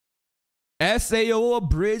SAO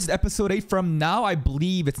Abridged episode 8 from now. I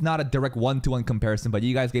believe it's not a direct one-to-one comparison, but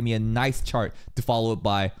you guys gave me a nice chart to follow it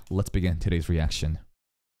by. Let's begin today's reaction.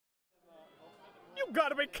 You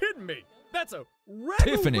gotta be kidding me. That's a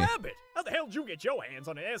Tiffany. rabbit. How the hell did you get your hands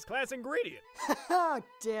on an S-class ingredient? Oh,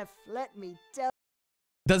 Tiff, let me tell.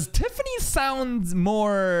 Does Tiffany sound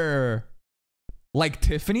more like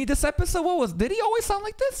Tiffany this episode? Did he always sound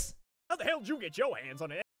like this? How the hell did you get your hands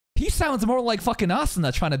on an He sounds more like fucking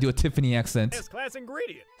Asuna trying to do a Tiffany accent. S-class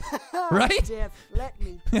ingredient? Right? Tiff, let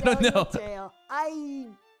me I tell don't you know. a tale. I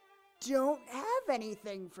don't have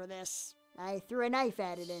anything for this. I threw a knife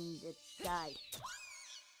at it and it died.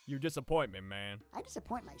 You disappoint me, man. I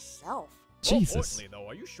disappoint myself. Jesus. More importantly, though,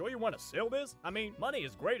 are you sure you want to sell this? I mean, money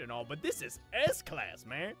is great and all, but this is S-class,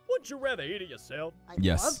 man. Wouldn't you rather eat it yourself? I'd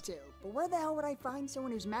Yes. love to, but where the hell would I find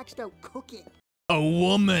someone who's maxed out cooking? A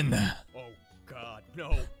woman. Oh, God,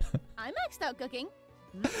 no. I maxed out cooking.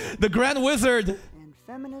 The Grand Wizard. And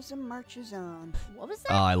feminism marches on. What was Oh,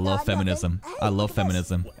 that? I love Nothing. feminism. Hey, I love look at this.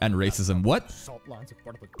 feminism and racism. What? Salt lines in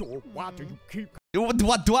front of the door. Why do you keep...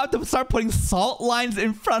 What? Do I have to start putting salt lines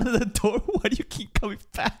in front of the door? Why do you keep coming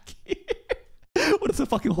back here? What is the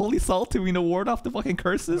fucking holy salt? Do we know ward off the fucking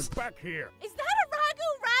curses? Back here. Is that a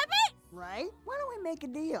ragu rabbit? Right? Why don't we make a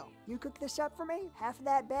deal? You cook this up for me, half of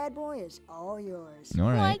that bad boy is all yours. All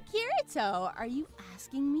Why, right. Kirito, are you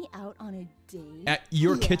asking me out on a date? At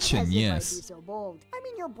your Yeah, kitchen, as if yes. I'd be so bold. I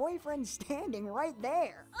mean, your boyfriend's standing right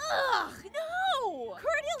there. Ugh, no!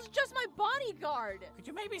 Curtil's just my bodyguard. Could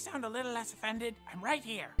you maybe sound a little less offended? I'm right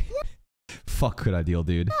here. Fuck could I deal,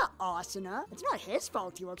 dude? Not Asuna. It's not his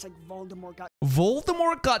fault he looks like Voldemort got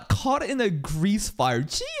Voldemort got caught in a grease fire.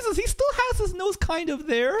 Jesus, he still has his nose kind of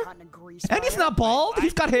there. caught in a grease And he's fire. not bald.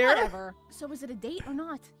 He's got hair. Whatever. So is it a date or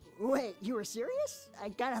not? Wait, you were serious? I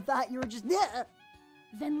kind of thought you were just...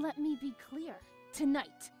 Then let me be clear.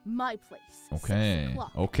 Tonight, my place. 6 Okay,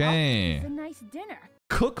 o'clock. okay. It's a nice dinner.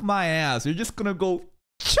 Cook my ass. You're just gonna go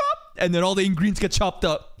chop, and then all the ingredients get chopped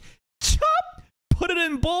up. Chop. Put it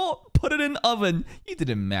in bowl. Put it in oven. You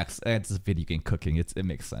didn't max. It's video game cooking. It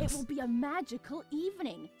makes It sense. will be a magical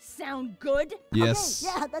evening. Sound good? Yes.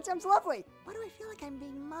 Okay, yeah, that sounds lovely. Why do I feel like I'm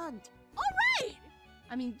being mugged? All right.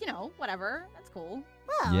 I mean, you know, whatever. That's cool.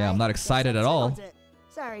 Well, Yeah, I'm I not guess excited that at all. settles it.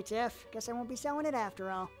 Sorry, Tiff. Guess I won't be selling it after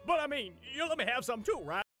all. But I mean, you let me have some too,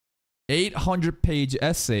 right? 800-page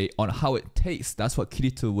essay on how it tastes. That's what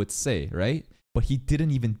Kirito would say, right? But he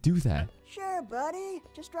didn't even do that. Sure, buddy.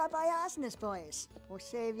 Just drop by Asuna's place. We'll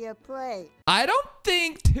save you a plate. I don't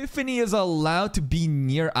think Tiffany is allowed to be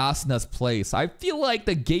near Asuna's place. I feel like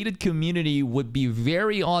the gated community would be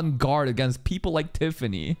very on guard against people like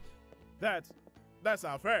Tiffany. That's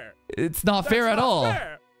not fair. It's not fair at all.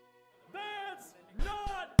 Fair. That's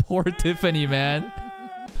not Poor Tiffany, man.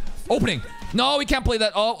 Opening. No, we can't play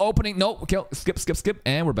that. Oh, opening. No. Okay, skip.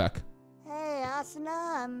 And we're back. Hey,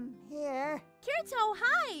 Asuna, I'm here. Kirito,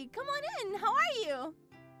 hi. Come on in. How are you?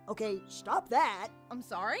 Okay, stop that. I'm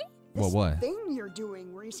sorry? This What? thing you're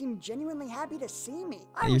doing where you seem genuinely happy to see me.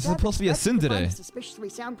 You're supposed to be a sin Find today. a suspiciously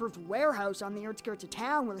soundproofed warehouse on the outskirts of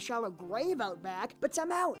town with a shallow grave out back, but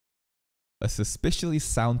somehow A suspiciously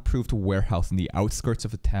soundproofed warehouse in the outskirts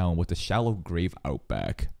of a town with a shallow grave out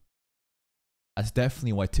back. That's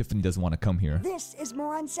definitely why Tiffany doesn't want to come here. this is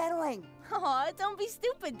more unsettling. Aw, don't be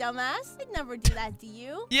stupid, dumbass. I'd never do that to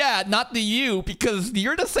you. Yeah, not to you, because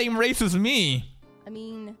you're the same race as me. I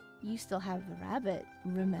mean, you still have the rabbit,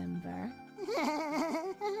 remember?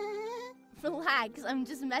 Relax, I'm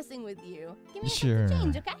just messing with you. Give me a Sure.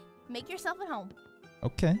 second change, okay? Make yourself at home.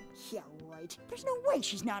 Okay. Yeah, right. There's no way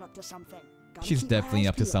she's not up to something. Gotta She's keep my definitely eyes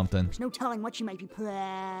up to peeled. something. There's no telling what she might be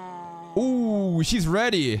planning. Ooh, she's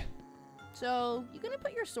ready. So, you gonna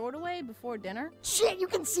put your sword away before dinner? Shit, you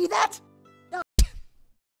can see that?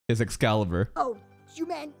 His Excalibur. Oh, you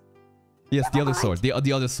meant... Yes, the other Never sword. The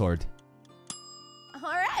other sword.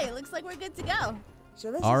 Alright, looks like we're good to go.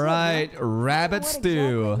 So this All is it, right, huh? rabbit What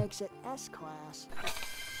stew. exactly makes it S-class?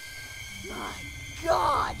 My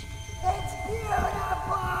God, it's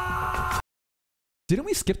beautiful! Didn't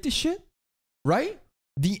we skip this shit? Right?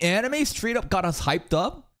 The anime straight up got us hyped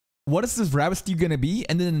up. What is this rabbit stew gonna be?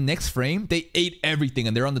 And then in the next frame, they ate everything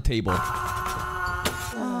and they're on the table.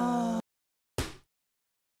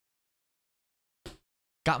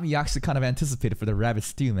 Got me actually kind of anticipated for the rabbit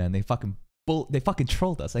stew, man. They fucking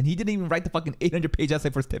trolled us. And he didn't even write the fucking 800-page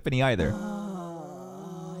essay for Tiffany either.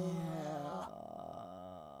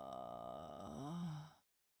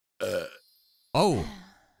 Oh.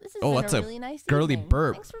 This has Oh, been that's a a really nice girly evening.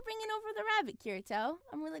 burp. Thanks for bringing over the rabbit, Kirito.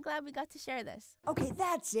 I'm really glad we got to share this. Okay,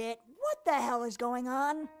 that's it. What the hell is going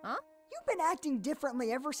on? Huh? You've been acting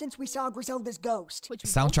differently ever since we saw Griselda's ghost. Which we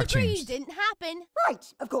Soundtrack both agree changed. didn't happen. Right,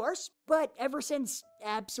 of course. But ever since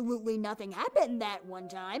absolutely nothing happened that one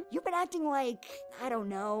time, you've been acting like, I don't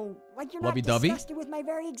know, like you're not Lovey-dovey? disgusted with my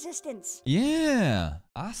very existence. Yeah.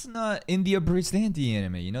 Asuna in the Abridged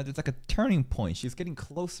anime. You know, there's like a turning point. She's getting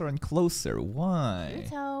closer and closer. Why?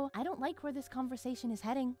 Kirito, I don't like where this conversation is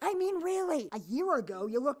heading. I mean, really, a year ago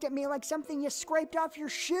you looked at me like something you scraped off your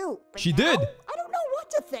shoe. But She now, did. I don't know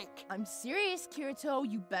what to think. I'm serious, Kirito.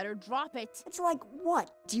 You better drop it. It's like,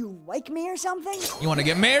 what? Do you like me or something? You want to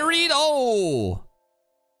get married? Oh.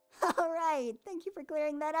 All right, thank you for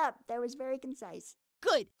clearing that up. That was very concise.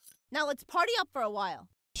 Good. Now let's party up for a while.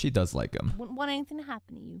 She does like him. Wouldn't want anything to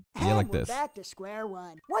happen to you. Yeah, like we're this. back to square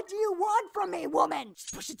one. What do you want from me, woman?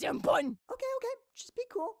 Push the damn button. Okay, just be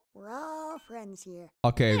cool. We're all friends here.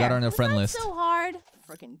 Okay, got her on the Was friend that list. so hard.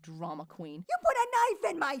 Frickin' drama queen. You put a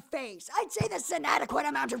knife in my face. I'd say this is an adequate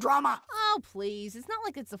amount of drama. Oh, please. It's not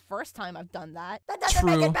like it's the first time I've done that. That doesn't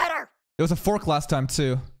make True. it better. It was a fork last time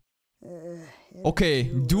too. Okay,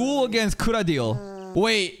 duel against Kuradil.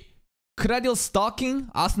 Wait, Kuradil stalking.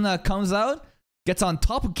 Asuna comes out, gets on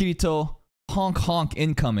top of Kirito. Honk honk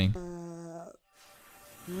incoming.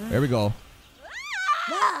 There we go.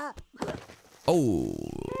 Ah! Oh.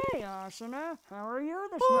 Hey, Asuna. How are you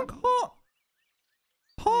this Honk honk.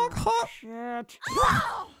 Honk honk. Shit.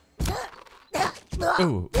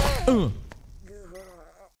 Ooh.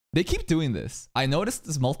 They keep doing this. I noticed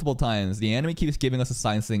this multiple times. The anime keeps giving us a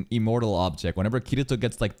sign saying immortal object. Whenever Kirito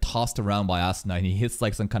gets like tossed around by Asuna and he hits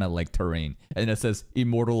like some kind of like terrain. And it says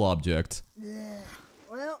immortal object.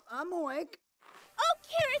 Well, I'm awake. Oh,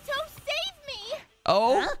 Kirito, save me!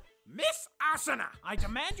 Oh? Miss Asuna, I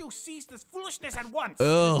demand you cease this foolishness at once.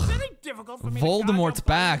 Ugh. It's very difficult for me Voldemort's to guard your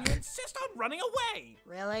plan when back. You insist on running away.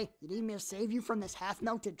 Really? You need me to save you from this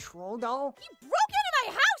half-melted troll doll? He broke into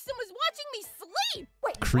my house and was watching me sleep!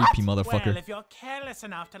 Wait, Creepy what? motherfucker. Well, if you're careless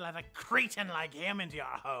enough to let a cretin like him into your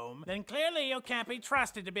home, then clearly you can't be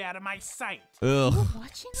trusted to be out of my sight. Ugh.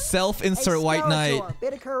 Watching me? Self-insert Hey, white knight. Skeletor,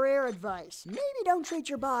 bit of career advice. Maybe don't treat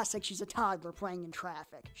your boss like she's a toddler playing in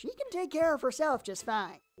traffic. She can take care of herself just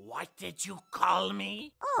fine. What did you call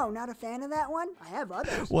me? Oh, not a fan of that one? I have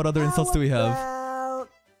others. What other insults do we have? Well,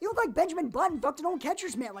 you look like Benjamin Button fucked an old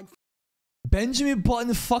catcher's mitt like Benjamin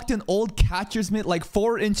Button fucked an old catcher's mitt, like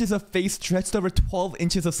 4 inches of face stretched over 12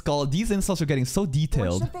 inches of skull. These insults are getting so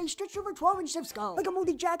detailed. What's the face stretched over 12 inches of skull? Like a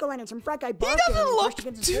moldy jack-o'-lantern, some frat guy He barking doesn't and he look brushed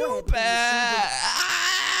against his too forehead because he was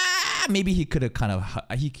bad. Maybe he could have kind of,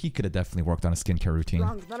 he could have definitely worked on a skincare routine.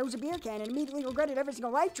 wrong. Thought it was a beer can and immediately regretted every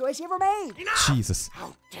single life choice he ever made. Enough! Jesus.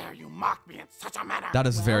 How dare you mock me in such a manner? That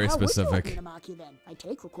is very How would you like me specific. to mock you then? I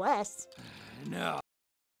take requests. No.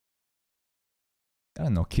 I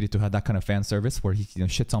don't know, Kirito had that kind of fan service where he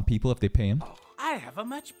shits on people if they pay him. I have a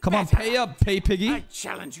much Come on, better. pay up, pay piggy. I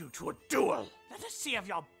challenge you to a duel. Let us see if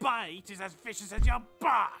your bite is as vicious as your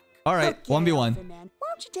bark. All right, Okay, 1v1. Elephant Man, why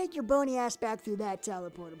don't you take your bony ass back through that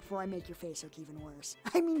teleporter before I make your face look even worse?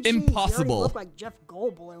 I mean, geez, Impossible. You already look like Jeff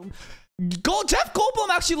Goldblum. Jeff Goldblum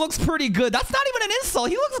actually looks pretty good. That's not even an insult.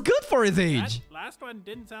 He looks good for his That age. last one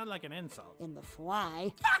didn't sound like an insult. In The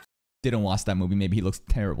Fly. Didn't watch that movie. Maybe he looks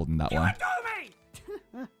terrible in that You one. adore me!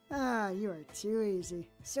 Ah, you are too easy.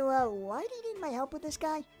 So, why do you need my help with this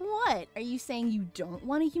guy? What? Are you saying you don't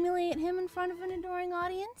want to humiliate him in front of an adoring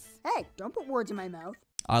audience? Hey, don't put words in my mouth.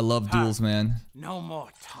 I love duels, man. No more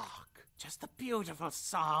talk. Just the beautiful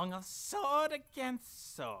song of sword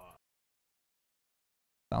against sword.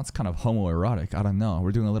 Sounds kind of homoerotic. I don't know.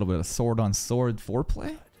 We're doing a little bit of sword-on-sword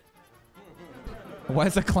foreplay? Why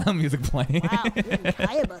is the clown music playing? Wow, even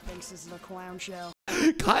Kayaba thinks this is a clown show.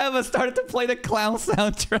 Kayaba started to play the clown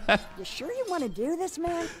soundtrack. You sure you want to do this,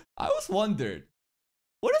 man? I was wondered,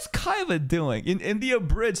 what is Kayaba doing? In the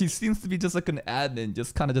Abridged, he seems to be just like an admin,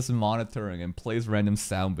 just kind of just monitoring and plays random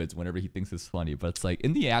sound bits whenever he thinks it's funny. But it's like,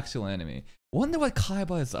 in the actual anime, wonder what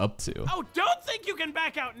Kayaba is up to. Oh, don't think you can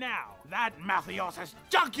back out now. That mouth of yours has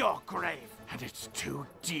dug your grave, and it's too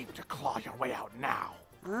deep to claw your way out now.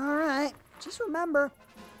 Alright, just remember,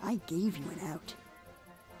 I gave you an out.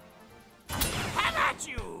 Have at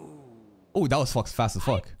you! Oh, that was fast as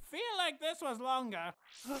fuck. Feel like this was longer.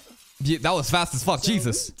 Yeah, that was fast as fuck. So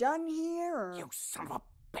Jesus. we done here, or? You son of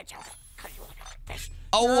a bitch! I'll cut you like a fish.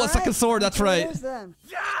 Oh, a Alright, second sword. That's here it right. is then.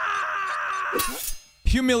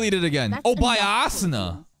 Humiliated again. That's Oh, by enough, Asuna.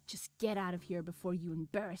 Kirito. Just get out of here before you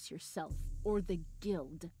embarrass yourself or the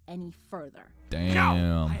guild any further. No! I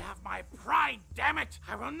Damn. have my pride, damn it!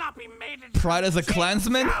 I will not be made into Pride as a cheap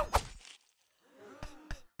clansman? joke.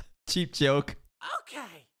 Cheap joke.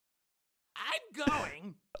 Okay. I'm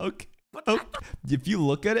going. Okay. But Oh, if you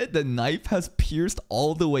look at it, the knife has pierced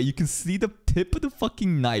all the way. You can see the tip of the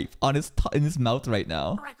fucking knife on his in his mouth right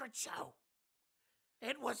now. record show.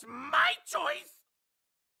 It was my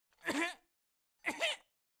choice.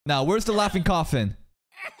 Now, where's the laughing coffin?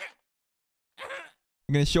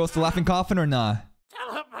 You gonna show us the laughing coffin or not?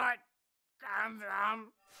 Teleport.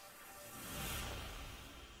 Condom.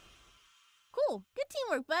 Cool. Good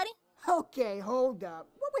teamwork, buddy. Okay, hold up.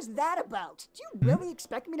 What was that about? Do you really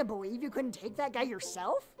expect me to believe you couldn't take that guy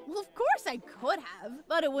yourself? Well, of course I could have,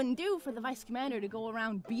 but it wouldn't do for the vice commander to go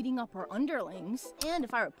around beating up our underlings. And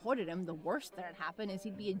if I reported him, the worst that'd happen is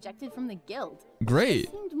he'd be ejected from the guild. Great.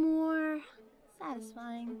 Seemed more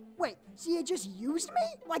satisfying. Wait, so you just used me?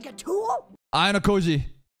 Like a tool? Ayano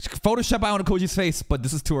Photoshop Ayano Koji's face, but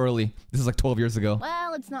this is too early. This is like 12 years ago.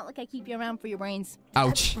 Well, it's not like I keep you around for your brains.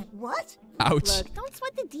 Ouch. What? Ouch. Look, don't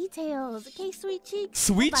sweat the details, okay, sweet cheeks?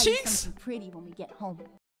 Sweet I'll buy you cheeks? something pretty when we get home.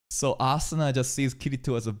 So Asuna just sees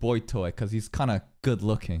Kirito as a boy toy because he's kind of good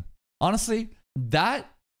looking. Honestly, that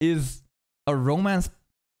is a romance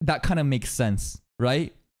that kind of makes sense,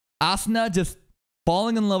 right? Asuna just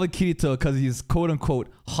falling in love with Kirito because he's quote unquote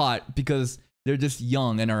hot because they're just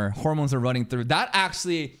young and our hormones are running through. That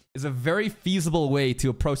actually is a very feasible way to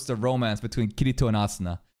approach the romance between Kirito and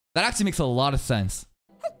Asuna. That actually makes a lot of sense.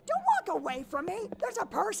 Hey, don't walk away from me. There's a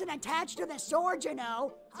person attached to the sword, you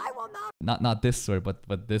know. I will Not this sword,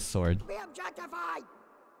 but this sword. be objectified.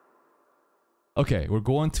 Okay, we're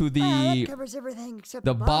going to That the covers everything except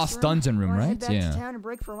the boss dungeon room, Wanna right? head back Yeah. to town and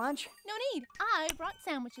break for lunch? No need. I brought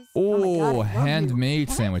sandwiches. Oh my God, I Oh, love you. handmade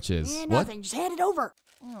What? sandwiches. Yeah, What? nothing. Just hand it over.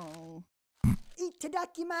 Oh. Eat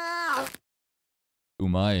tadakimasu.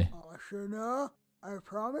 Umai. Asuna, I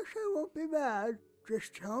promise I won't be mad.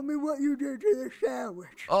 Just tell me what you did to the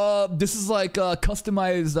sandwich. This is like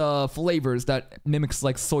customized flavors that mimics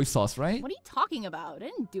like soy sauce, right? What are you talking about? I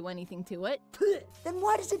didn't do anything to it. Then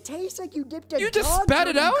why does it taste like you dipped a You just dog spat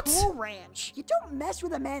it turd in out? Cool Ranch? You don't mess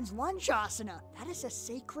with a man's lunch, Asuna. That is a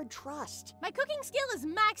sacred trust. My cooking skill is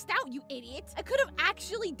maxed out, you idiot. I could have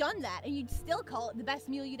actually done that, and you'd still call it the best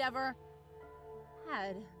meal you'd ever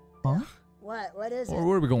had. Huh? What is it? Or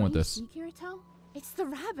where are we going with You this? see, Kirito? It's the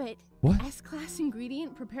rabbit. What? S-class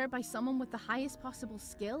ingredient prepared by someone with the highest possible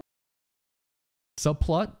skill.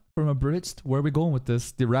 Subplot from Abridged? Where are we going with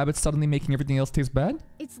this? The rabbit suddenly making everything else taste bad?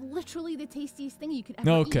 It's literally the tastiest thing you could ever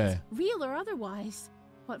Okay. eat, real or otherwise.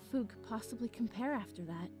 What food could possibly compare after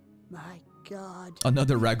that? My God.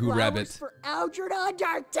 Another ragu Flowers rabbit. for Algernon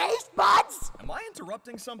Dark Taste Buds? Am I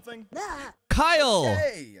interrupting something? Nah. Kyle!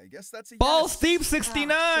 Hey, I guess that's a Ball yes. Steve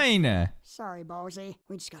 69! Sorry, Ballsy.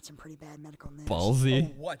 We just got some pretty bad medical news. Oh,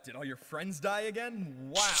 Ballsy. what? Did all your friends die again?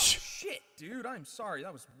 Wow. Shit, dude. I'm sorry.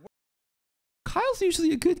 That was Kyle's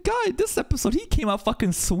usually a good guy. This episode, he came out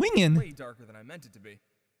fucking swinging. way darker than I meant it to be.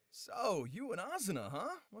 So, you and Asuna, huh?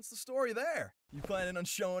 What's the story there? You planning on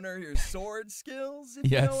showing her your sword skills, if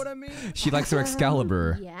you Yes. know what I mean? She likes her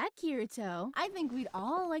Excalibur. Yeah, Kirito. I think we'd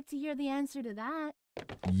all like to hear the answer to that.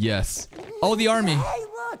 Yes. Oh, the army. Hey,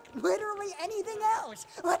 look! Literally anything else.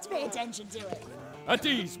 Let's pay attention to it. At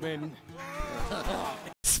ease, men.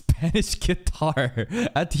 Spanish guitar.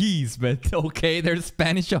 At ease, but okay, there's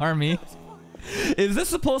Spanish army. Is this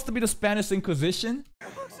supposed to be the Spanish Inquisition?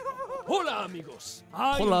 Hola, amigos.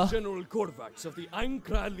 I Hola. am General Korvax of the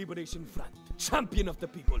Aincrad Liberation Front, champion of the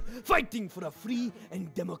people, fighting for a free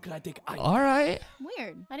and democratic island. Alright.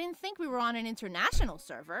 Weird. I didn't think we were on an international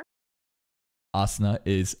server. Asuna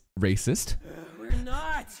is racist. We're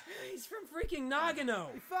not. He's from freaking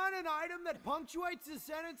Nagano. We found an item that punctuates his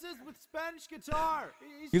sentences with Spanish guitar.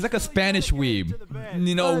 He's like a Spanish weeb.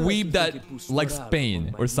 You know, weeb that likes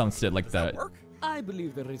Spain or some shit like that. Work? I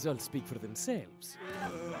believe the results speak for themselves.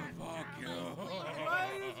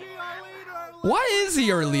 Why is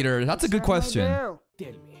he our leader? That's a good question. Tell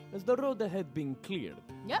me, has the road ahead been cleared?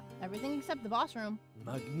 Yep, everything except the boss room.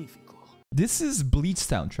 Magnifico. This is Bleach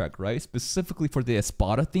soundtrack, right? Specifically for the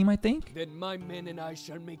Espada theme, I think? Then my men and I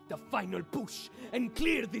shall make the final push and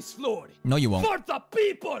clear this floor. No, you won't. For the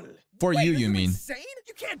people! For Wait, you, are you mean. insane?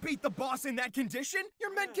 You can't beat the boss in that condition.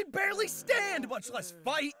 Your men can barely stand, much less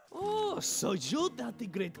fight. Oh, so you that the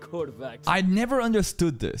great Korvax. I never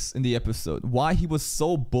understood this in the episode. Why he was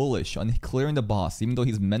so bullish on clearing the boss, even though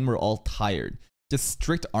his men were all tired. Just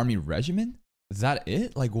strict army regimen? Is that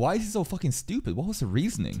it? Like, why is he so fucking stupid? What was the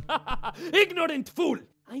reasoning? Ignorant fool!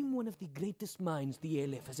 I'm one of the greatest minds the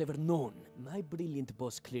LF has ever known. My brilliant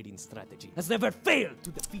boss clearing strategy has never failed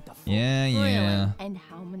to defeat a foe. Yeah. And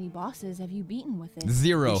how many bosses have you beaten with it?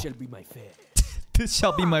 0. This shall be my fare. This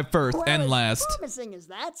shall be my first Well, and as last. promising as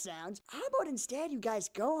that sounds, how about instead you guys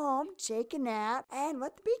go home, take a nap, and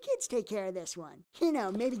let the big kids take care of this one? You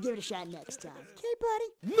know, maybe give it a shot next time. Okay,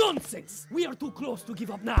 buddy? Nonsense! We are too close to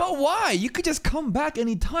give up now. But why? You could just come back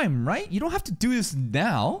anytime, right? You don't have to do this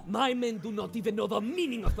now. My men do not even know the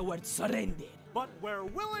meaning of the word surrender. But we're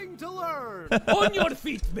willing to learn. On your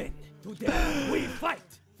feet, men. Today we fight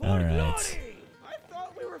for All right. glory. I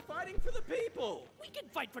thought we were fighting for the people. We can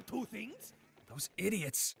fight for two things. Those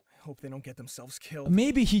idiots. I hope they don't get themselves killed.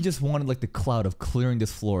 Maybe he just wanted like the cloud of clearing this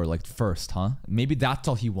floor like first, huh? Maybe that's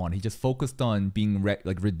all he wanted. He just focused on being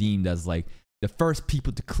redeemed as like the first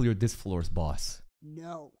people to clear this floor's boss.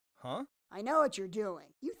 No. Huh? I know what you're doing.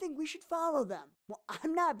 You think we should follow them. Well,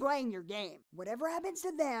 I'm not playing your game. Whatever happens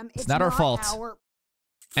to them, it's not our fault.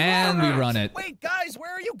 And we run it. Wait, guys,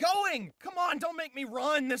 where are you going? Come on, don't make me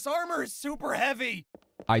run. This armor is super heavy.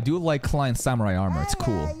 I do like Klein samurai armor. It's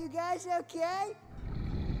cool. You guys okay?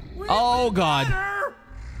 Oh god.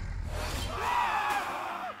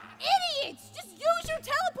 Idiots! Just use your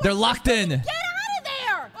teleport. They're locked in. Get out of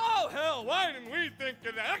there! Oh, hell, why didn't we think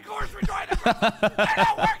of that? Of course we tried to. They're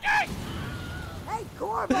not working! Hey,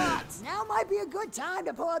 Corvots, now might be a good time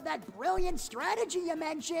to pull out that brilliant strategy you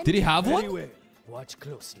mentioned. Did he have Very one? well. Watch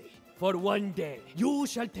closely. For one day, you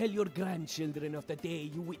shall tell your grandchildren of the day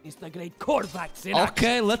you witnessed the great Corvats in action.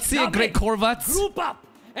 Okay, let's see Now, a great men, Corvats. Group up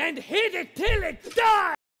and hit it till it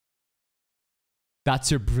dies. That's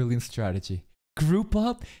your brilliant strategy. Group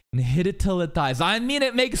up and hit it till it dies. I mean,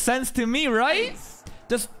 it makes sense to me, right?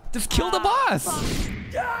 Just kill the boss.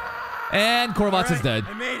 And Corvats is dead.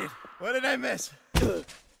 I made it. What did I miss?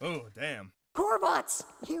 Oh, damn. Corvots,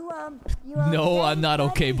 you No, okay, I'm not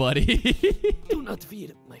okay, buddy. Do not fear,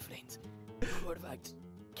 my friends. Corvats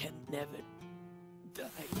can never die.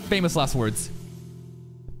 Famous last words.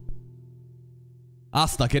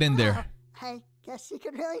 Asuna, get in there. I guess you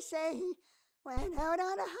could really say he went out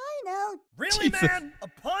on a high note. Really, Jesus. man? A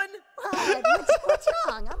pun? What's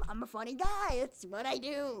wrong? I'm a funny guy. It's what I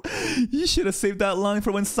do. You should have saved that line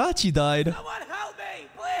for when Sachi died. Someone help me,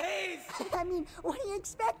 please! I mean, what do you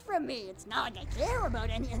expect from me? It's not like I care about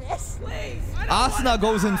any of this. Please! Asuna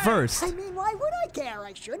goes in first. I mean, why would I care?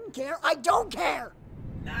 I shouldn't care. I don't care.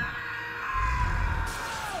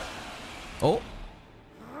 Oh.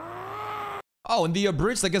 Oh, in the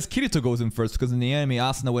Abridged, I guess Kirito goes in first because in the anime,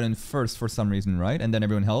 Asuna went in first for some reason, right? And then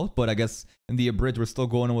everyone helped. But I guess in the Abridged, we're still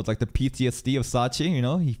going with like the PTSD of Sachi, you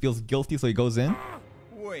know? He feels guilty, so he goes in.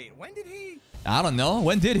 Wait, when did he? I don't know.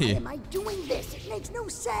 When did Why he? am I doing this? It makes no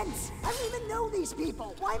sense. I don't even know these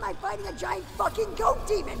people. Why am I fighting a giant fucking goat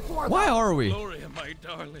demon for them? Why are we? Gloria, my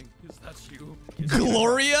darling, is that you?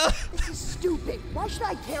 Gloria? This is stupid. Why should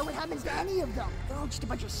I care what happens to any of them? They're all just a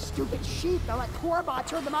bunch of stupid sheep that let Korba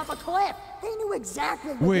turn them off a cliff. They knew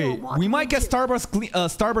exactly what they were Wait, walking we might get into.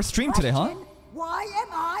 Starburst stream today, huh? Question, why am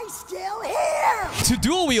I still here? To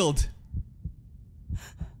dual wield.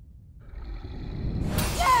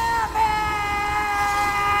 Damn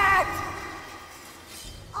it!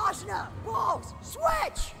 Asuna, balls,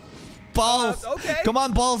 switch! Balls. Okay. Come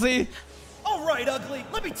on, Ballsy. All right, ugly.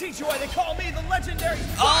 Let me teach you why they call me the legendary.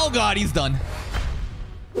 Oh god, he's done.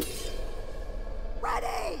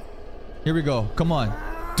 Ready! Here we go. Come on.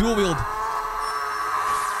 Dual wield.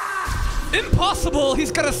 Impossible!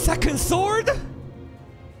 He's got a second sword?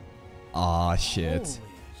 Aw, shit.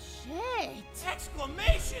 Shit.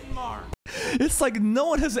 Exclamation mark! It's like no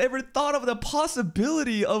one has ever thought of the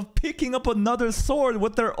possibility of picking up another sword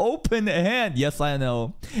with their open hand. Yes, I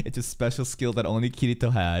know. It's a special skill that only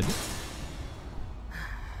Kirito had.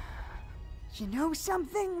 You know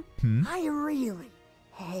something? I really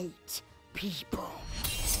hate people.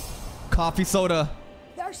 Coffee soda.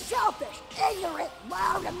 They're selfish, ignorant,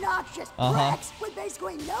 loud, obnoxious pricks with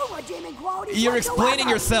basically no redeeming qualities. You're whatsoever. explaining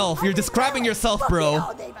yourself. I You're mean, describing really, yourself, look bro. at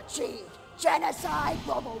all they've achieved. Genocide,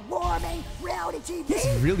 global warming, reality TV.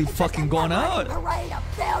 He's really It's fucking just a going never-ending out. parade of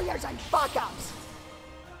failures and fuck-ups.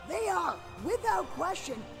 They are, without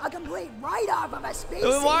question, a complete write-off of a species.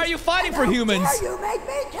 Then why are you fighting and for how humans? dare you make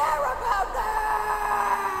me care about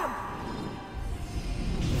them?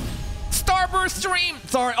 Starburst stream!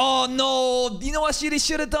 Sorry. Oh, no. You know what he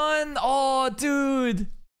should have done? Oh, dude.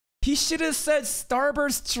 He should have said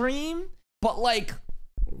Starburst stream, but like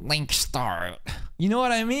Link Star. You know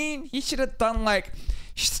what I mean? He should have done like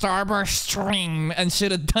Starburst stream and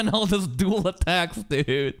should have done all those dual attacks,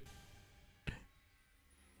 dude.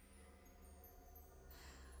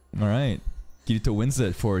 All right. Kirito wins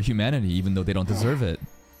it for humanity, even though they don't deserve it.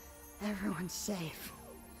 Everyone's safe.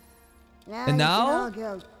 And you now? can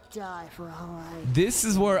all go die for all I... This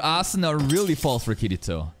is where Asuna really falls for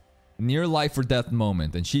Kirito. Near life or death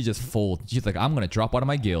moment, and she just folds. She's like, I'm gonna drop out of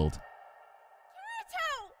my guild.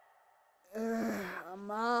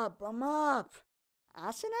 I'm up.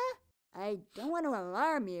 Asuna? I don't want to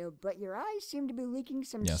alarm you, but your eyes seem to be leaking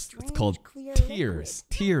some Yes, strange, it's called clear tears.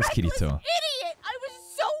 Tears, Kirito. Idiot! I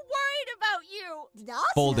was so worried about you!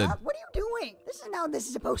 Asuna, Folded. what are you doing? This is how this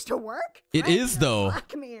is supposed to work. It is, though.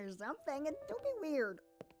 Fuck me or something, and don't be weird.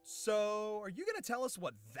 So, are you gonna tell us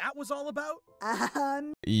what that was all about?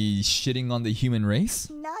 He's shitting on the human race?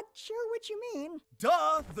 Not sure what you mean.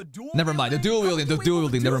 Duh, the dual Never mind, the wielding? dual How wielding, were the you dual able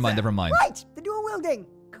to wielding. do Never mind, that? never mind. Right, the dual wielding.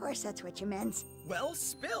 Of course, that's what you meant. Well,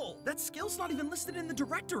 spill. That skill's not even listed in the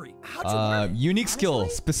directory. How'd you learn it? Unique skill,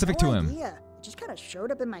 Honestly, specific no to him. idea. It just kind of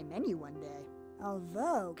showed up in my menu one day.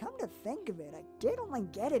 Although, come to think of it, I did only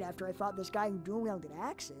get it after I fought this guy who dual wielded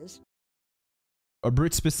axes.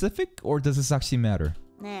 Abridged specific, or does this actually matter?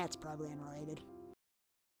 Nah, it's probably unrelated.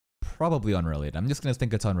 Probably unrelated. I'm just gonna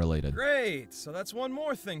think it's unrelated. Great. So that's one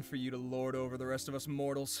more thing for you to lord over the rest of us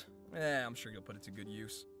mortals. I'm sure you'll put it to good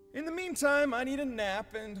use. In the meantime, I need a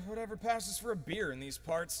nap and whatever passes for a beer in these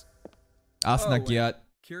parts. Asna Gyat.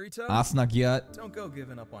 Kirito? Asna Gyat. Don't go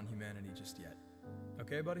giving up on humanity just yet.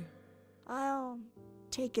 Okay, buddy? I'll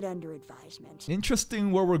take it under advisement.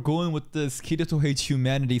 Interesting where we're going with this Kirito hates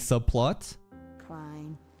humanity subplot.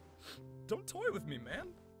 Klein. Don't toy with me,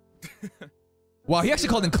 man. Wow, he actually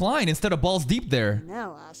called him Klein instead of balls deep there.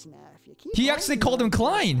 No, Asuna, if you keep He actually arguing called him like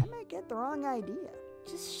Klein. this, I might get the wrong idea.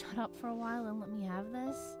 Just shut up for a while and let me have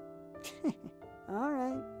this.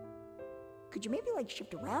 Alright. Could you maybe like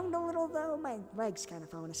shift around a little though? My leg's kind of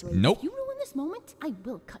falling asleep. Nope. If you ruin this moment, I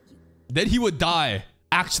will cut you. Then he would die.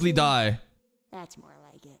 Actually die. That's more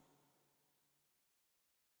like it.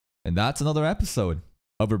 And that's another episode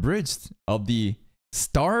of Abridged, of the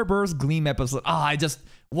Starburst Gleam episode.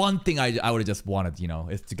 One thing I would have just wanted,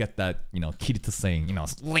 is to get that, Kirito saying,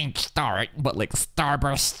 Link Star, but like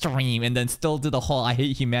Starburst stream, and then still do the whole I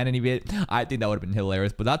hate humanity bit. I think that would have been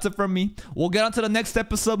hilarious. But that's it from me. We'll get on to the next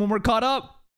episode when we're caught up.